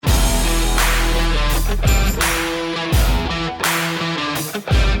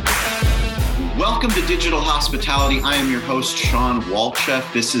Welcome to Digital Hospitality. I am your host, Sean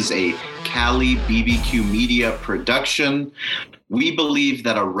Walchef. This is a Cali BBQ Media production. We believe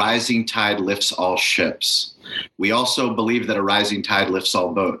that a rising tide lifts all ships. We also believe that a rising tide lifts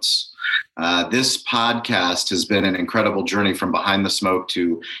all boats. This podcast has been an incredible journey from behind the smoke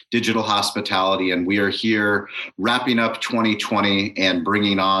to digital hospitality, and we are here wrapping up 2020 and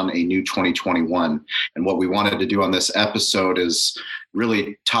bringing on a new 2021. And what we wanted to do on this episode is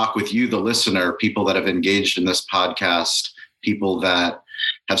really talk with you, the listener, people that have engaged in this podcast, people that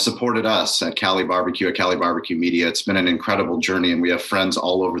have supported us at Cali BBQ Media. It's been an incredible journey, and we have friends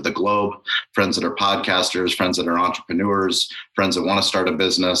all over the globe, friends that are podcasters, friends that are entrepreneurs, friends that want to start a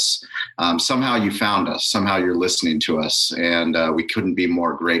business. Somehow you found us, somehow you're listening to us, and we couldn't be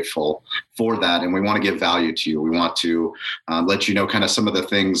more grateful for that. And we want to give value to you. We want to let you know kind of some of the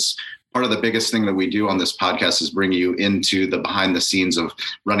things. Part of the biggest thing that we do on this podcast is bring you into the behind the scenes of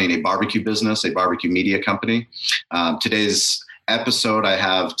running a barbecue business, a barbecue media company. Today's episode, I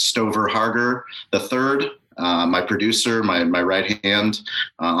have Stover Harger III, my producer, my right hand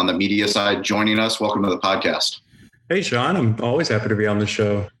on the media side, joining us. Welcome to the podcast. Hey, Sean. I'm always happy to be on the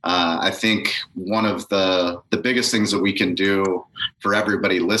show. I think one of the biggest things that we can do for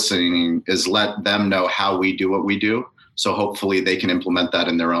everybody listening is let them know how we do what we do. So hopefully they can implement that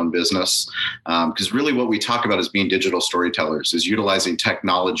in their own business. Because really what we talk about is being digital storytellers, is utilizing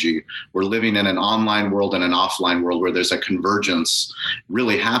technology. We're living in an online world and an offline world where there's a convergence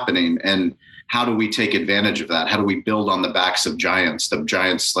really happening. And how do we take advantage of that? How do we build on the backs of giants, the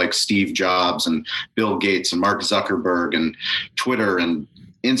giants like Steve Jobs and Bill Gates and Mark Zuckerberg and Twitter and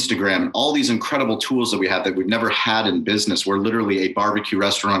Instagram, and all these incredible tools that we have that we've never had in business, where literally a barbecue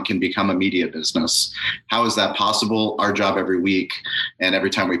restaurant can become a media business. How is that possible? Our job every week, and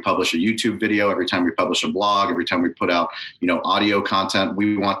every time we publish a YouTube video, every time we publish a blog, every time we put out, audio content,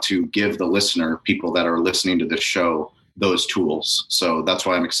 we want to give the listener, people that are listening to this show, those tools. So that's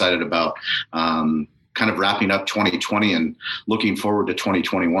why I'm excited about kind of wrapping up 2020 and looking forward to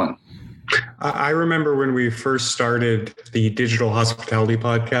 2021. I remember when we first started the Digital Hospitality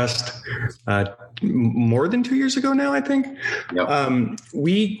podcast, more than 2 years ago now, I think. Yep.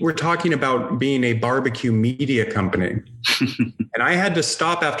 We were talking about being a barbecue media company. And I had to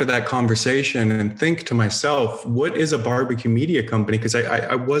stop after that conversation and think to myself, what is a barbecue media company? Because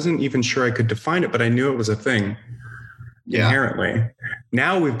I wasn't even sure I could define it, but I knew it was a thing. Yeah. Inherently.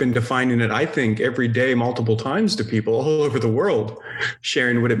 Now we've been defining it, I think, every day, multiple times to people all over the world,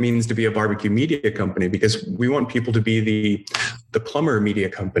 sharing what it means to be a barbecue media company, because we want people to be the plumber media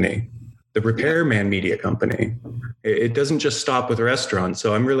company, the repairman media company. It doesn't just stop with restaurants.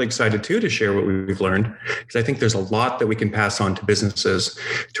 So I'm really excited too to share what we've learned, because I think there's a lot that we can pass on to businesses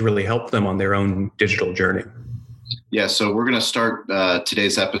to really help them on their own digital journey. Yeah, so we're going to start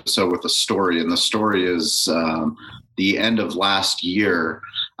today's episode with a story, and the story is the end of last year.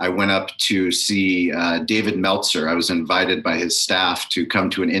 I went up to see David Meltzer. I was invited by his staff to come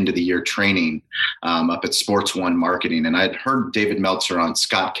to an end of the year training up at Sports One Marketing. And I'd heard David Meltzer on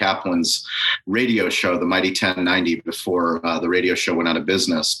Scott Kaplan's radio show, the Mighty 1090, before the radio show went out of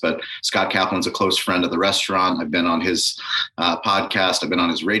business. But Scott Kaplan's a close friend of the restaurant. I've been on his podcast. I've been on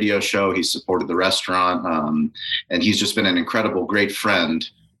his radio show. He's supported the restaurant. And he's just been an incredible, great friend.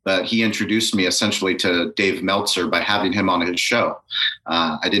 But he introduced me essentially to Dave Meltzer by having him on his show.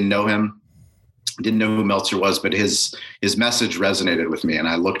 I didn't know him, didn't know who Meltzer was, but his message resonated with me. And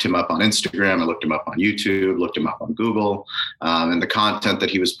I looked him up on Instagram, I looked him up on YouTube, looked him up on Google. And the content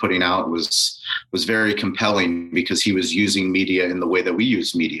that he was putting out was very compelling, because he was using media in the way that we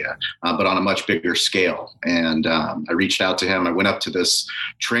use media, but on a much bigger scale. And I reached out to him. I went up to this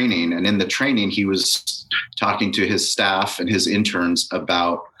training, and in the training, he was talking to his staff and his interns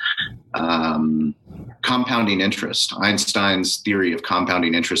about compounding interest, Einstein's theory of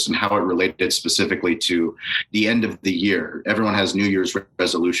compounding interest, and how it related specifically to the end of the year. Everyone has New Year's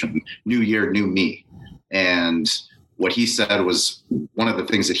resolution, new year, new me. And what he said was, one of the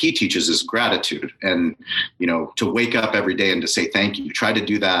things that he teaches is gratitude, and, to wake up every day and to say thank you. Try to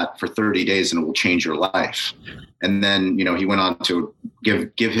do that for 30 days and it will change your life. And then, he went on to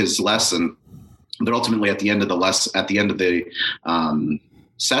give his lesson, but ultimately at the end of the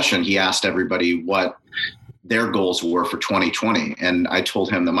session, he asked everybody what their goals were for 2020. And I told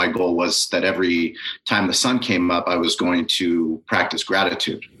him that my goal was that every time the sun came up, I was going to practice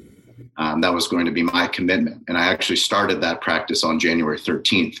gratitude. That was going to be my commitment. And I actually started that practice on January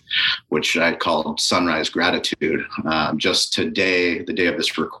 13th, which I called Sunrise Gratitude. Just today, the day of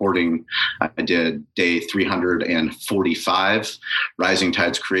this recording, I did day 345. Rising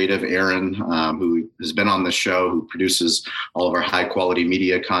Tides Creative, Aaron, who has been on the show, who produces all of our high quality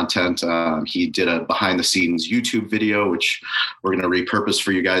media content. He did a behind the scenes YouTube video, which we're going to repurpose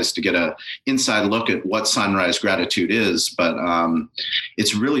for you guys to get an inside look at what Sunrise Gratitude is. But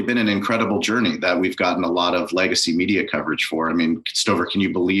it's really been an incredible journey that we've gotten a lot of legacy media coverage for. I mean, Stover, can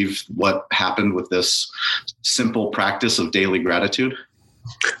you believe what happened with this simple practice of daily gratitude?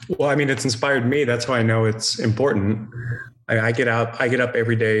 Well, I mean, it's inspired me. That's why I know it's important. I get up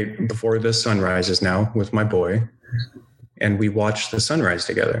every day before the sun rises now with my boy, and we watch the sunrise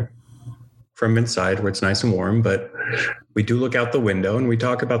together from inside where it's nice and warm. But we do look out the window and we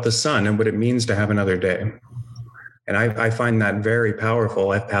talk about the sun and what it means to have another day. And I find that very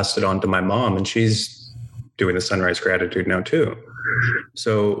powerful. I've passed it on to my mom, and she's doing the Sunrise Gratitude now too.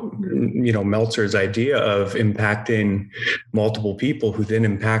 So, Meltzer's idea of impacting multiple people who then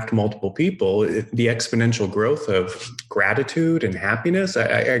impact multiple people, the exponential growth of gratitude and happiness,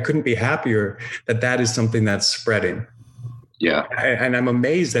 I couldn't be happier that is something that's spreading. Yeah. And I'm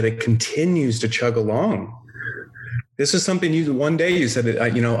amazed that it continues to chug along. This is something one day you said,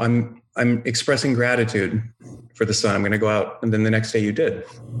 I'm expressing gratitude for the sun. I'm going to go out. And then the next day you did.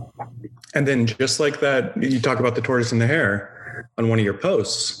 And then just like that, you talk about the tortoise and the hare on one of your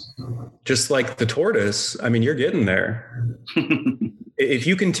posts, just like the tortoise. I mean, you're getting there. If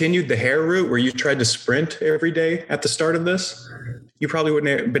you continued the hare route where you tried to sprint every day at the start of this, you probably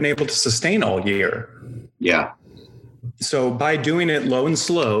wouldn't have been able to sustain all year. Yeah. So by doing it low and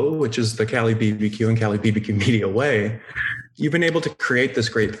slow, which is the Cali BBQ and Cali BBQ Media way, you've been able to create this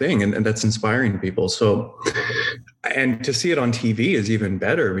great thing, and that's inspiring people. So, and to see it on TV is even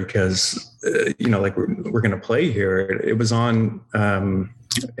better because, like we're going to play here. It was on,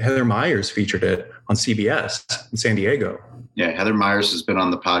 Heather Myers featured it on CBS in San Diego. Yeah, Heather Myers has been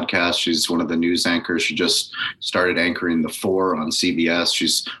on the podcast. She's one of the news anchors. She just started anchoring The 4 on CBS.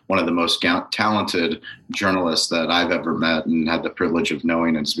 She's one of the most talented journalists that I've ever met and had the privilege of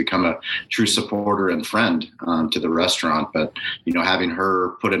knowing, and has become a true supporter and friend to the restaurant. But, having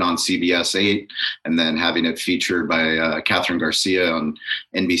her put it on CBS 8 and then having it featured by Catherine Garcia on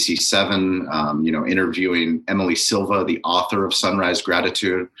NBC 7, interviewing Emily Silva, the author of Sunrise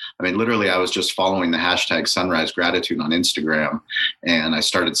Gratitude. I mean, literally, I was just following the hashtag Sunrise Gratitude on Instagram, and I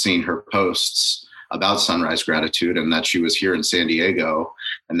started seeing her posts about Sunrise Gratitude and that she was here in San Diego.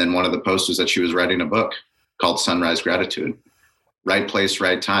 And then one of the posts was that she was writing a book called Sunrise Gratitude. Right place,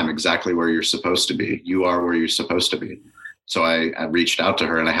 right time, exactly where you're supposed to be. You are where you're supposed to be. So I reached out to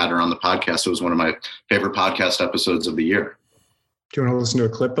her and I had her on the podcast. It was one of my favorite podcast episodes of the year. Do you want to listen to a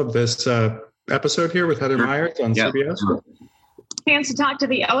clip of this episode here with Heather Myers on CBS? Sure. Chance to talk to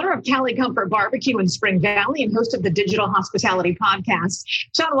the owner of Cali Comfort Barbecue in Spring Valley and host of the Digital Hospitality Podcast.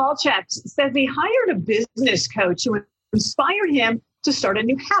 Sean Walchef says he hired a business coach who inspired him to start a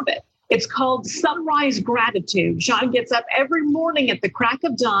new habit. It's called Sunrise Gratitude. Sean gets up every morning at the crack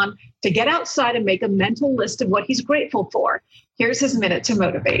of dawn to get outside and make a mental list of what he's grateful for. Here's his minute to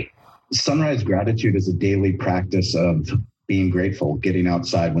motivate. Sunrise Gratitude is a daily practice of being grateful, getting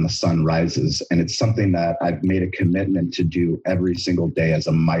outside when the sun rises. And it's something that I've made a commitment to do every single day as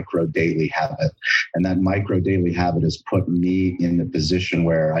a micro daily habit. And that micro daily habit has put me in the position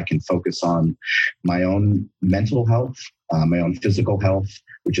where I can focus on my own mental health, my own physical health,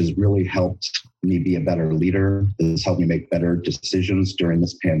 which has really helped me be a better leader. It has helped me make better decisions during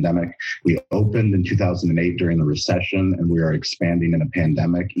this pandemic. We opened in 2008 during the recession, and we are expanding in a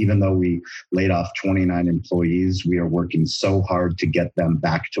pandemic. Even though we laid off 29 employees, we are working so hard to get them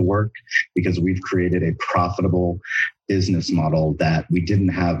back to work because we've created a profitable business model that we didn't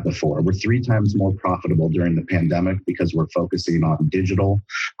have before. We're 3 times more profitable during the pandemic because we're focusing on digital,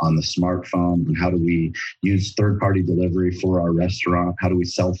 on the smartphone, and how do we use third-party delivery for our restaurant? How do we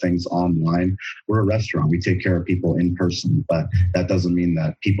sell things online? We're a restaurant. We take care of people in person, but that doesn't mean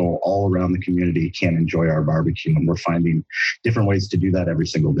that people all around the community can't enjoy our barbecue. And we're finding different ways to do that every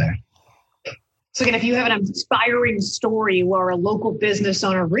single day. So again, if you have an inspiring story or a local business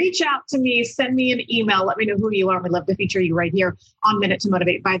owner, reach out to me, send me an email, let me know who you are. We'd love to feature you right here on Minute to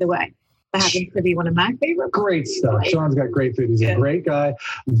Motivate. By the way, that happens to be one of my favorite. Great stuff. Sean's got great food. He's a great guy,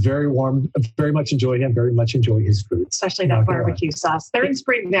 very warm, very much enjoy him, very much enjoy his food. Especially that barbecue sauce. They're in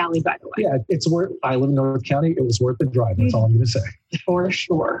Spring Valley, by the way. Yeah, it's worth, I live in North County. It was worth the drive. That's all I'm going to say. For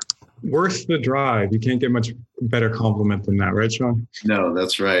sure. worth the drive. You can't get much better compliment than that, right, Sean? No,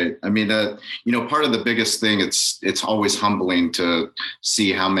 that's right. I mean, part of the biggest thing, it's always humbling to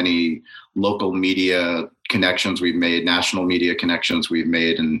see how many local media connections we've made, national media connections we've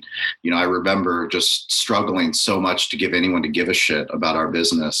made. And, I remember just struggling so much to give anyone to give a shit about our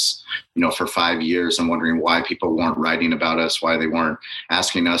business, for 5 years, and wondering why people weren't writing about us, why they weren't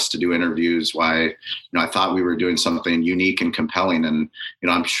asking us to do interviews, why, I thought we were doing something unique and compelling. And,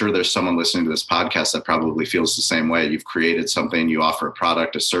 I'm sure there's someone listening to this podcast that probably feels the same way. You've created something, you offer a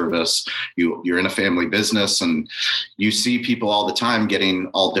product, a service, you're in a family business, and you see people all the time getting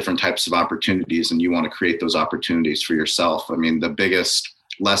all different types of opportunities, and you want to create those opportunities for yourself. I mean, the biggest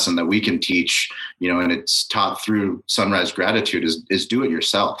lesson that we can teach, and it's taught through Sunrise Gratitude is do it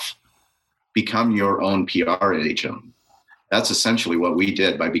yourself. Become your own PR agent. That's essentially what we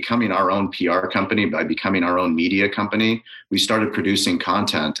did. By becoming our own PR company, by becoming our own media company, we started producing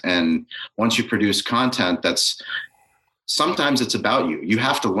content. And once you produce content, sometimes it's about you. You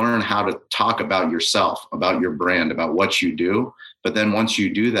have to learn how to talk about yourself, about your brand, about what you do. But then once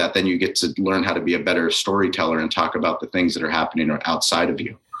you do that, then you get to learn how to be a better storyteller and talk about the things that are happening outside of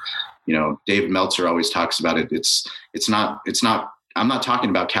you. Dave Meltzer always talks about it. I'm not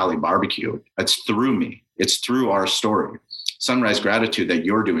talking about Cali barbecue. It's through me. It's through our story. Sunrise Gratitude that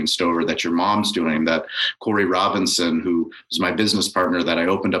you're doing, Stover, that your mom's doing, that Corey Robinson, who was my business partner that I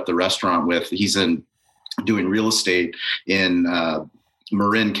opened up the restaurant with, he's doing real estate in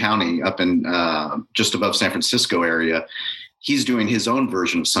Marin County up in just above San Francisco area. He's doing his own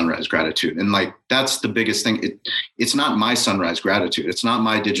version of Sunrise Gratitude. And that's the biggest thing. It's not my Sunrise Gratitude. It's not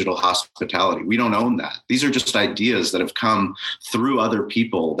my digital hospitality. We don't own that. These are just ideas that have come through other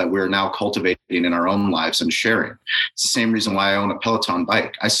people that we're now cultivating in our own lives and sharing. It's the same reason why I own a Peloton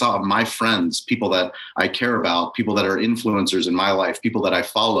bike. I saw my friends, people that I care about, people that are influencers in my life, people that I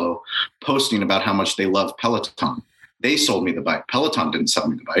follow, posting about how much they love Peloton. They sold me the bike. Peloton didn't sell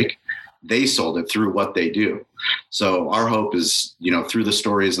me the bike. They sold it through what they do. So our hope is, through the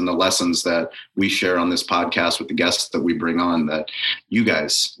stories and the lessons that we share on this podcast with the guests that we bring on, that you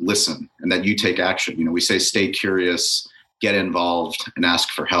guys listen and that you take action. We say, stay curious, get involved, and ask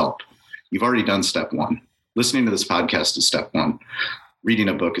for help. You've already done step one. Listening to this podcast is step one. Reading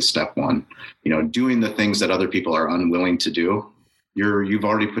a book is step one. Doing the things that other people are unwilling to do, you've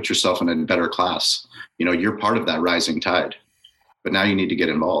already put yourself in a better class. You're part of that rising tide. But now you need to get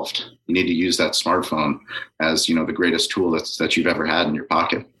involved. You need to use that smartphone as, the greatest tool that you've ever had in your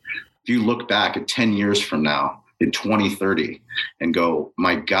pocket. If you look back at 10 years from now in 2030 and go,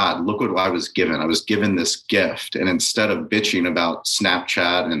 my God, look what I was given. I was given this gift. And instead of bitching about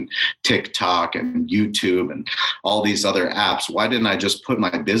Snapchat and TikTok and YouTube and all these other apps, why didn't I just put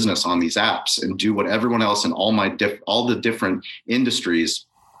my business on these apps and do what everyone else in all the different industries,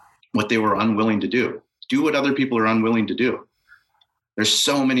 what they were unwilling to do? Do what other people are unwilling to do. There's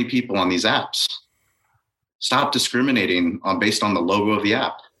so many people on these apps. Stop discriminating based on the logo of the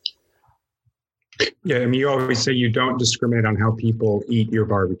app. Yeah, you always say you don't discriminate on how people eat your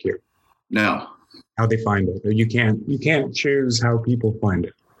barbecue. No. How they find it. You can't choose how people find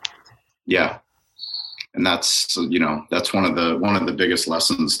it. Yeah. And that's one of the biggest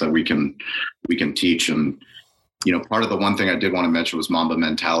lessons that we can teach. And part of the one thing I did want to mention was Mamba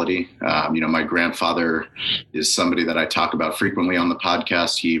mentality. My grandfather is somebody that I talk about frequently on the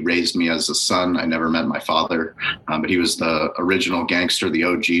podcast. He raised me as a son. I never met my father, but he was the original gangster, the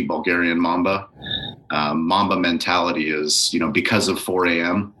OG Bulgarian Mamba. Mamba mentality is, because of 4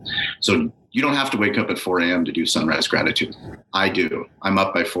 a.m. So you don't have to wake up at 4 a.m. to do Sunrise Gratitude. I do. I'm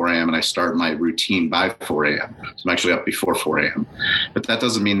up by 4 a.m. and I start my routine by 4 a.m. So I'm actually up before 4 a.m. But that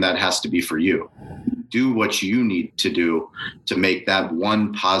doesn't mean that has to be for you. Do what you need to do to make that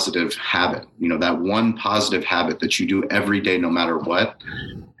one positive habit, that one positive habit that you do every day, no matter what,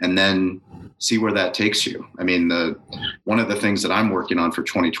 and then see where that takes you. One of the things that I'm working on for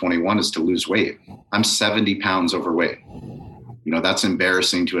 2021 is to lose weight. I'm 70 pounds overweight. That's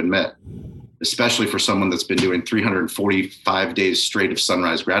embarrassing to admit, especially for someone that's been doing 345 days straight of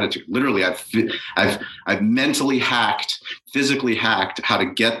Sunrise Gratitude. Literally, I've mentally hacked, physically hacked how to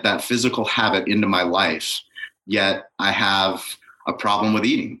get that physical habit into my life. Yet I have a problem with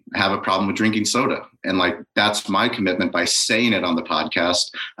eating. I have a problem with drinking soda. And that's my commitment. By saying it on the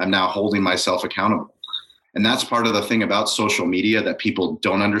podcast, I'm now holding myself accountable. And that's part of the thing about social media that people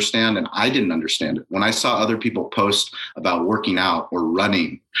don't understand. And I didn't understand it. When I saw other people post about working out or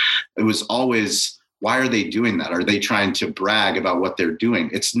running, it was always, why are they doing that? Are they trying to brag about what they're doing?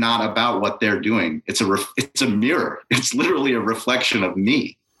 It's not about what they're doing. It's a mirror. It's literally a reflection of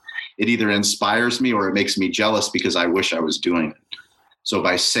me. It either inspires me or it makes me jealous because I wish I was doing it. So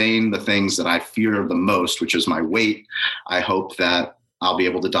by saying the things that I fear the most, which is my weight, I hope that I'll be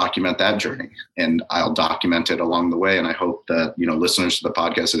able to document that journey, and I'll document it along the way. And I hope that, listeners to the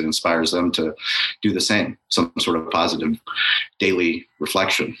podcast, it inspires them to do the same, some sort of positive daily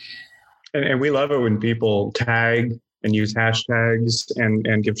reflection. And we love it when people tag and use hashtags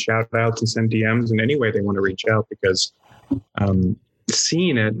and give shout outs and send DMs in any way they want to reach out, because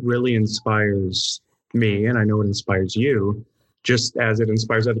seeing it really inspires me, and I know it inspires you, just as it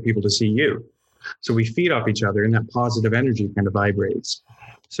inspires other people to see you. So we feed off each other, and that positive energy kind of vibrates.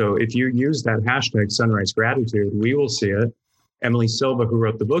 So if you use that hashtag Sunrise Gratitude, we will see it. Emily Silva, who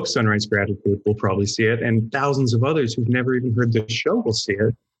wrote the book Sunrise Gratitude, will probably see it. And thousands of others who've never even heard this show will see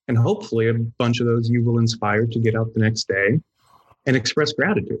it. And hopefully a bunch of those you will inspire to get up the next day and express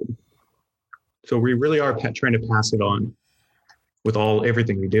gratitude. So we really are trying to pass it on with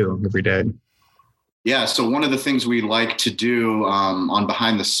everything we do every day. Yeah. So one of the things we like to do on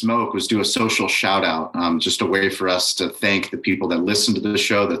Behind the Smoke was do a social shout out, just a way for us to thank the people that listen to the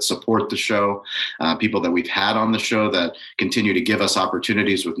show, that support the show, people that we've had on the show that continue to give us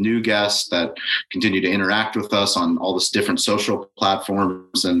opportunities with new guests, that continue to interact with us on all this different social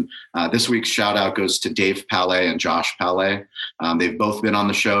platforms. And this week's shout out goes to Dave Palais and Josh Palais. They've both been on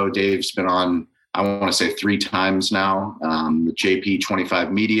the show. Dave's been on, I want to say 3 times now, the JP25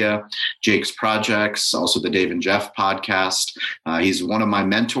 Media, Jake's Projects, also the Dave and Jeff podcast. He's one of my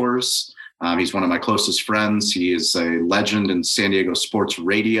mentors. He's one of my closest friends. He is a legend in San Diego sports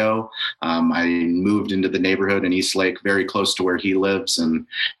radio. I moved into the neighborhood in East Lake, very close to where he lives, and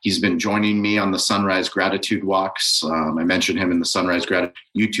he's been joining me on the Sunrise Gratitude Walks. I mentioned him in the Sunrise Gratitude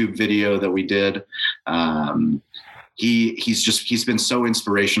YouTube video that we did. He's been so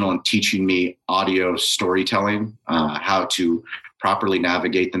inspirational in teaching me audio storytelling, how to properly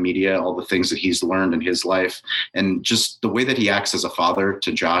navigate the media, all the things that he's learned in his life, and just the way that he acts as a father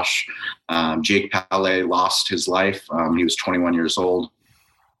to Josh. Jake Palais lost his life. He was 21 years old.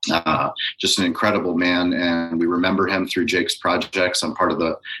 Just an incredible man, and we remember him through Jake's Projects. I'm part of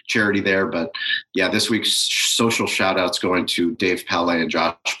the charity there, but yeah, this week's social shout outs going to Dave Palais and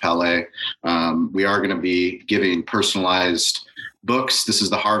Josh Palais. We are going to be giving personalized books. This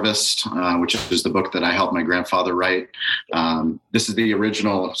is The Harvest, which is the book that I helped my grandfather write. This is the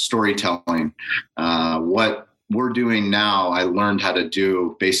original storytelling. What we're doing now, I learned how to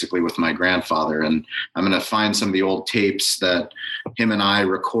do basically with my grandfather. And I'm going to find some of the old tapes that him and I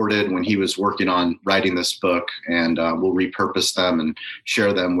recorded when he was working on writing this book, and we'll repurpose them and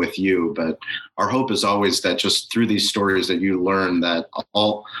share them with you. But our hope is always that just through these stories that you learn that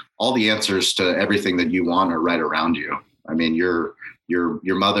all the answers to everything that you want are right around you. I mean, your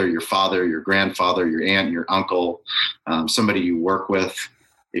mother, your father, your grandfather, your aunt, your uncle, somebody you work with.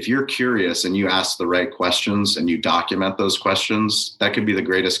 If you're curious and you ask the right questions and you document those questions, that could be the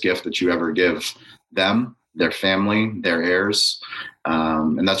greatest gift that you ever give them, their family, their heirs.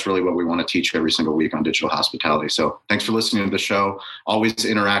 And that's really what we want to teach every single week on Digital Hospitality. So thanks for listening to the show. Always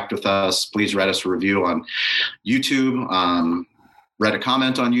interact with us. Please write us a review on YouTube. Write a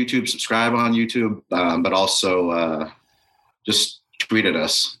comment on YouTube, subscribe on YouTube, but also just tweet at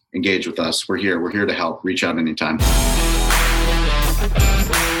us, engage with us. We're here to help. Reach out anytime.